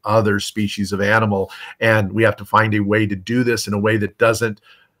any other species of animal. And we have to find a way to do this in a way that doesn't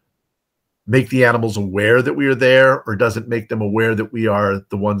make the animals aware that we are there, or doesn't make them aware that we are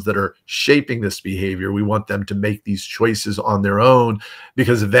the ones that are shaping this behavior. We want them to make these choices on their own,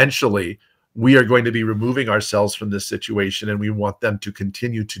 because eventually we are going to be removing ourselves from this situation, and we want them to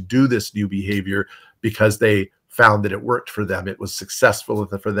continue to do this new behavior because they found that it worked for them. It was successful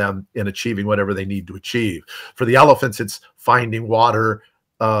for them in achieving whatever they need to achieve. For the elephants, it's finding water,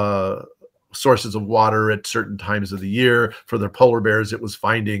 sources of water at certain times of the year. For the polar bears, it was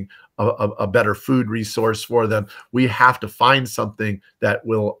finding a better food resource for them. We have to find something that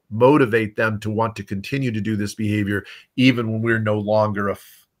will motivate them to want to continue to do this behavior, even when we're no longer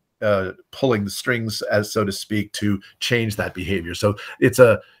pulling the strings, as so to speak, to change that behavior. So it's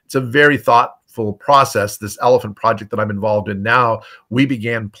a very thoughtful process. This elephant project that I'm involved in now, we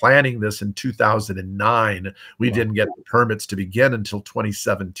began planning this in 2009. We didn't get the permits to begin until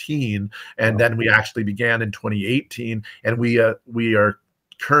 2017, and then we actually began in 2018, and we are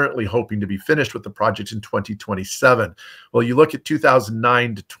currently hoping to be finished with the project in 2027. Well, you look at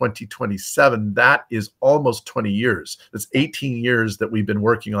 2009 to 2027, that is almost 20 years. That's 18 years that we've been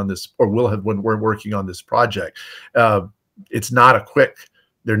working on this, or will have when we're working on this project. It's not a quick,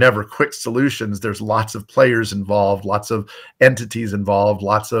 they're never quick solutions. There's lots of players involved, lots of entities involved,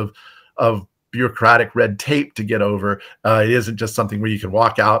 lots of bureaucratic red tape to get over. It isn't just something where you can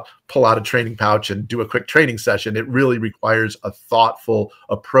walk out, pull out a training pouch, and do a quick training session. It really requires a thoughtful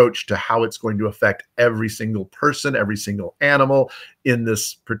approach to how it's going to affect every single person, every single animal in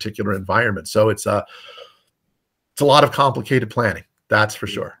this particular environment. So it's a lot of complicated planning, that's for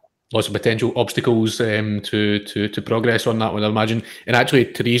sure. Lots of potential obstacles to progress on that one, I imagine. And actually,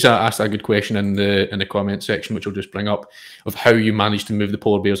 Teresa asked a good question in the comment section, which I'll just bring up, of how you managed to move the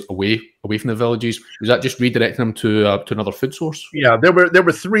polar bears away from the villages. Was that just redirecting them to another food source? Yeah, there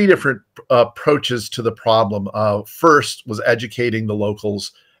were three different approaches to the problem. First was educating the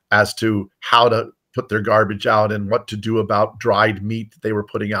locals as to how to put their garbage out and what to do about dried meat that they were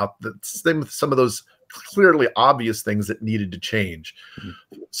putting out. Some of those clearly obvious things that needed to change.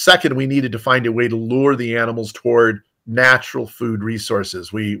 Second, we needed to find a way to lure the animals toward natural food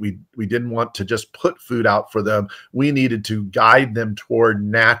resources. We didn't want to just put food out for them. We needed to guide them toward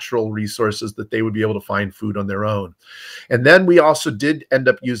natural resources that they would be able to find food on their own. And then we also did end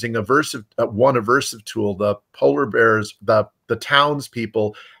up using one aversive tool. The polar bears, the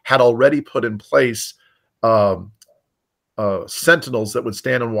townspeople had already put in place sentinels that would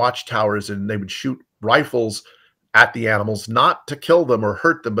stand on watchtowers, and they would shoot rifles at the animals, not to kill them or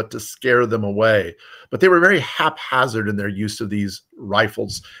hurt them, but to scare them away. But they were very haphazard in their use of these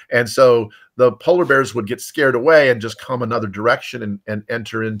rifles. And so the polar bears would get scared away and just come another direction and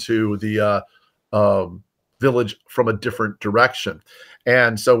enter into the village from a different direction.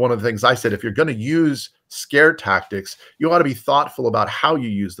 And so one of the things I said, if you're going to use scare tactics, you ought to be thoughtful about how you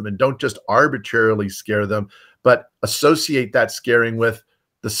use them, and don't just arbitrarily scare them, but associate that scaring with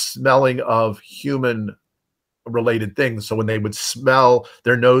the smelling of human related things. So when they would smell,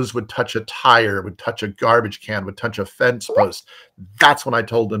 their nose would touch a tire, would touch a garbage can, would touch a fence post. That's when I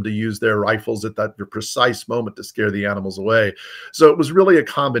told them to use their rifles at that precise moment to scare the animals away. So it was really a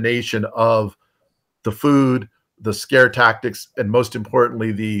combination of the food, the scare tactics, and most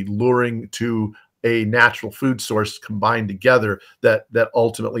importantly, the luring to a natural food source combined together that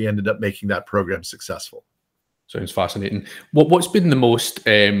ultimately ended up making that program successful. Sounds fascinating. What's been the most,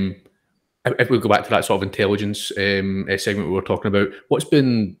 if we go back to that sort of intelligence segment we were talking about, what's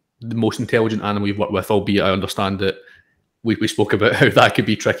been the most intelligent animal you've worked with, albeit I understand that we spoke about how that could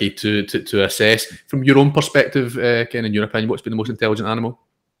be tricky to assess. From your own perspective, Ken, in your opinion, what's been the most intelligent animal?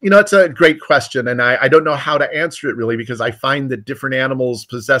 You know, it's a great question, and I don't know how to answer it really, because I find that different animals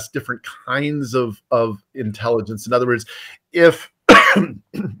possess different kinds of intelligence. In other words, if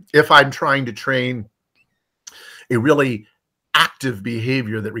I'm trying to train a really active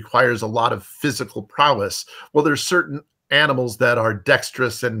behavior that requires a lot of physical prowess. Well, there's certain animals that are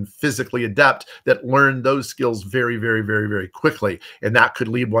dexterous and physically adept that learn those skills very, very, very, very quickly. And that could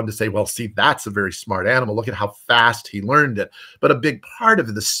lead one to say, well, see, that's a very smart animal. Look at how fast he learned it. But a big part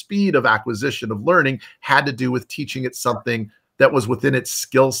of the speed of acquisition of learning had to do with teaching it something that was within its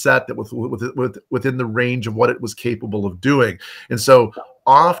skill set, that was within the range of what it was capable of doing. And so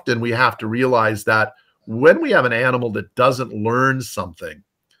often we have to realize that when we have an animal that doesn't learn something,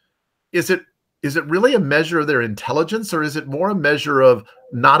 is it really a measure of their intelligence, or is it more a measure of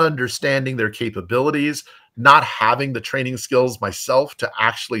not understanding their capabilities, not having the training skills myself to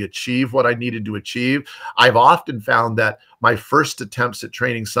actually achieve what I needed to achieve? I've often found that my first attempts at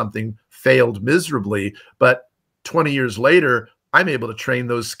training something failed miserably, but 20 years later, I'm able to train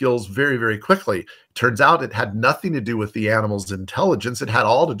those skills very, very quickly. Turns out it had nothing to do with the animal's intelligence. It had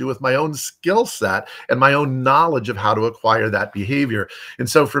all to do with my own skill set and my own knowledge of how to acquire that behavior. And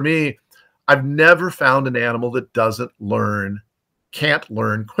so for me, I've never found an animal that can't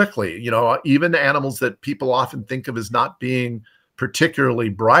learn quickly. You know, even animals that people often think of as not being particularly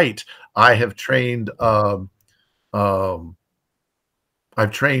bright. I've trained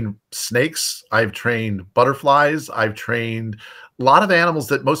snakes, I've trained butterflies, I've trained a lot of animals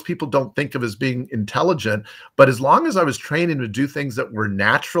that most people don't think of as being intelligent. But as long as I was training to do things that were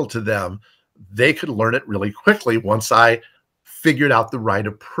natural to them, they could learn it really quickly once I figured out the right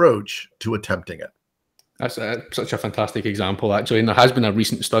approach to attempting it. That's such a fantastic example, actually. And there has been a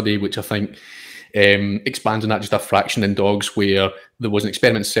recent study, which I think expands on that just a fraction in dogs, where there was an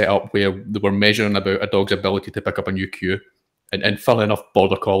experiment set up where they were measuring about a dog's ability to pick up a new cue. And funnily enough,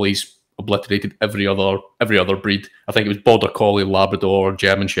 Border Collies obliterated every other breed. I think it was Border Collie, Labrador,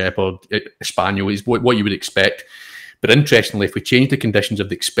 German Shepherd, Spaniel, is what you would expect. But interestingly, if we change the conditions of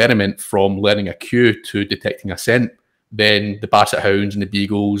the experiment from learning a cue to detecting a scent, then the Basset Hounds and the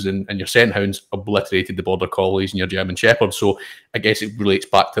Beagles and your scent hounds obliterated the Border Collies and your German Shepherds. So I guess it relates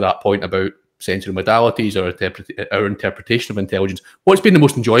back to that point about sensory modalities or our interpretation of intelligence. What's been the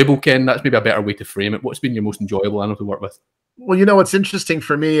most enjoyable, Ken? That's maybe a better way to frame it. What's been your most enjoyable animal to work with? Well, you know, what's interesting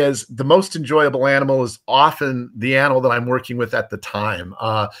for me is the most enjoyable animal is often the animal that I'm working with at the time.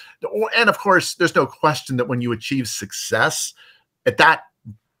 And of course, there's no question that when you achieve success at that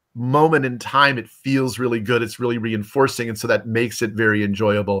moment in time, it feels really good. It's really reinforcing. And so that makes it very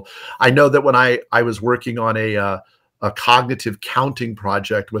enjoyable. I know that when I was working on a cognitive counting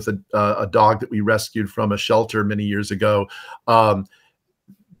project with a dog that we rescued from a shelter many years ago,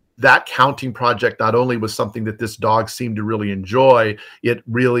 that counting project not only was something that this dog seemed to really enjoy, it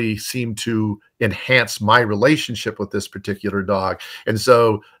really seemed to enhance my relationship with this particular dog. And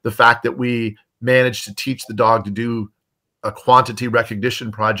so the fact that we managed to teach the dog to do a quantity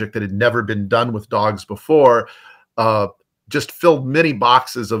recognition project that had never been done with dogs before, just filled many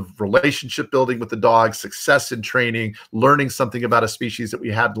boxes of relationship building with the dog, success in training, learning something about a species that we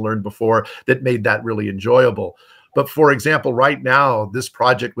hadn't learned before, that made that really enjoyable. But for example, right now, this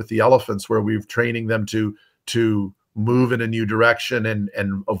project with the elephants, where we're training them to move in a new direction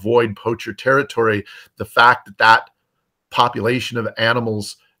and avoid poacher territory, the fact that that population of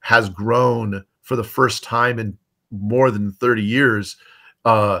animals has grown for the first time in more than 30 years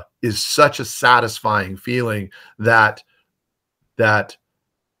is such a satisfying feeling that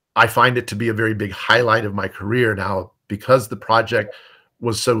I find it to be a very big highlight of my career. Now, because the project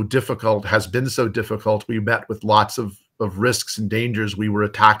was so difficult, has been so difficult, we met with lots of risks and dangers. We were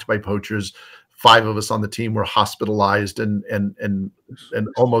attacked by poachers. 5 of us on the team were hospitalized and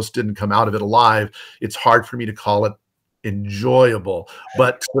almost didn't come out of it alive. It's hard for me to call it enjoyable,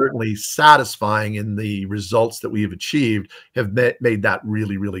 but certainly satisfying in the results that we have achieved have made that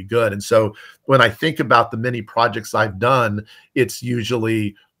really, really good. And so when I think about the many projects I've done, it's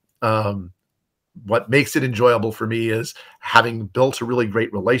usually what makes it enjoyable for me is having built a really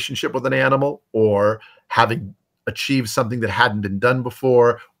great relationship with an animal, or having achieved something that hadn't been done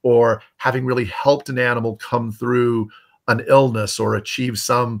before, or having really helped an animal come through an illness or achieve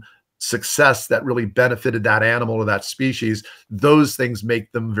some success that really benefited that animal or that species. Those things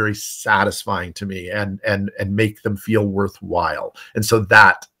make them very satisfying to me and make them feel worthwhile. And so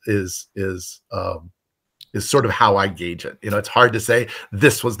that is sort of how I gauge it. You know, it's hard to say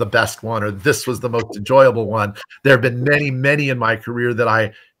this was the best one or this was the most enjoyable one. There have been many, many in my career that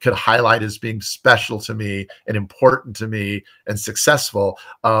I could highlight as being special to me and important to me and successful.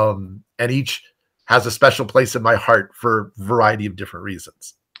 And each has a special place in my heart for a variety of different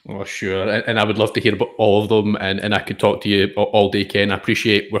reasons. Oh, sure. And I would love to hear about all of them. And I could talk to you all day, Ken. I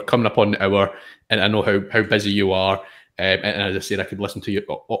appreciate we're coming up on an hour, and I know how busy you are. And as I said, I could listen to you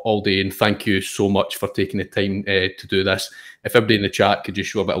all day, and thank you so much for taking the time to do this. If everybody in the chat could just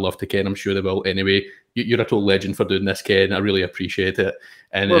show a bit of love to Ken, I'm sure they will. Anyway, you're a total legend for doing this, Ken. I really appreciate it.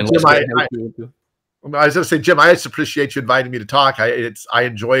 And, well, and Jim, I was going to say, Jim, I just appreciate you inviting me to talk. I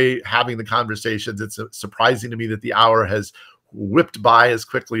enjoy having the conversations. It's surprising to me that the hour has whipped by as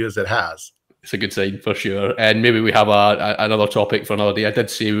quickly as it has. It's a good sign for sure. And maybe we have another topic for another day. I did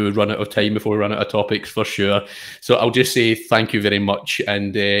say we would run out of time before we run out of topics for sure. So I'll just say thank you very much,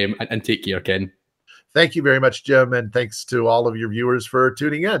 and take care, Ken. Thank you very much, Jim. And thanks to all of your viewers for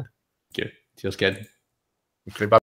tuning in. Okay. Cheers, Ken. Okay, bye.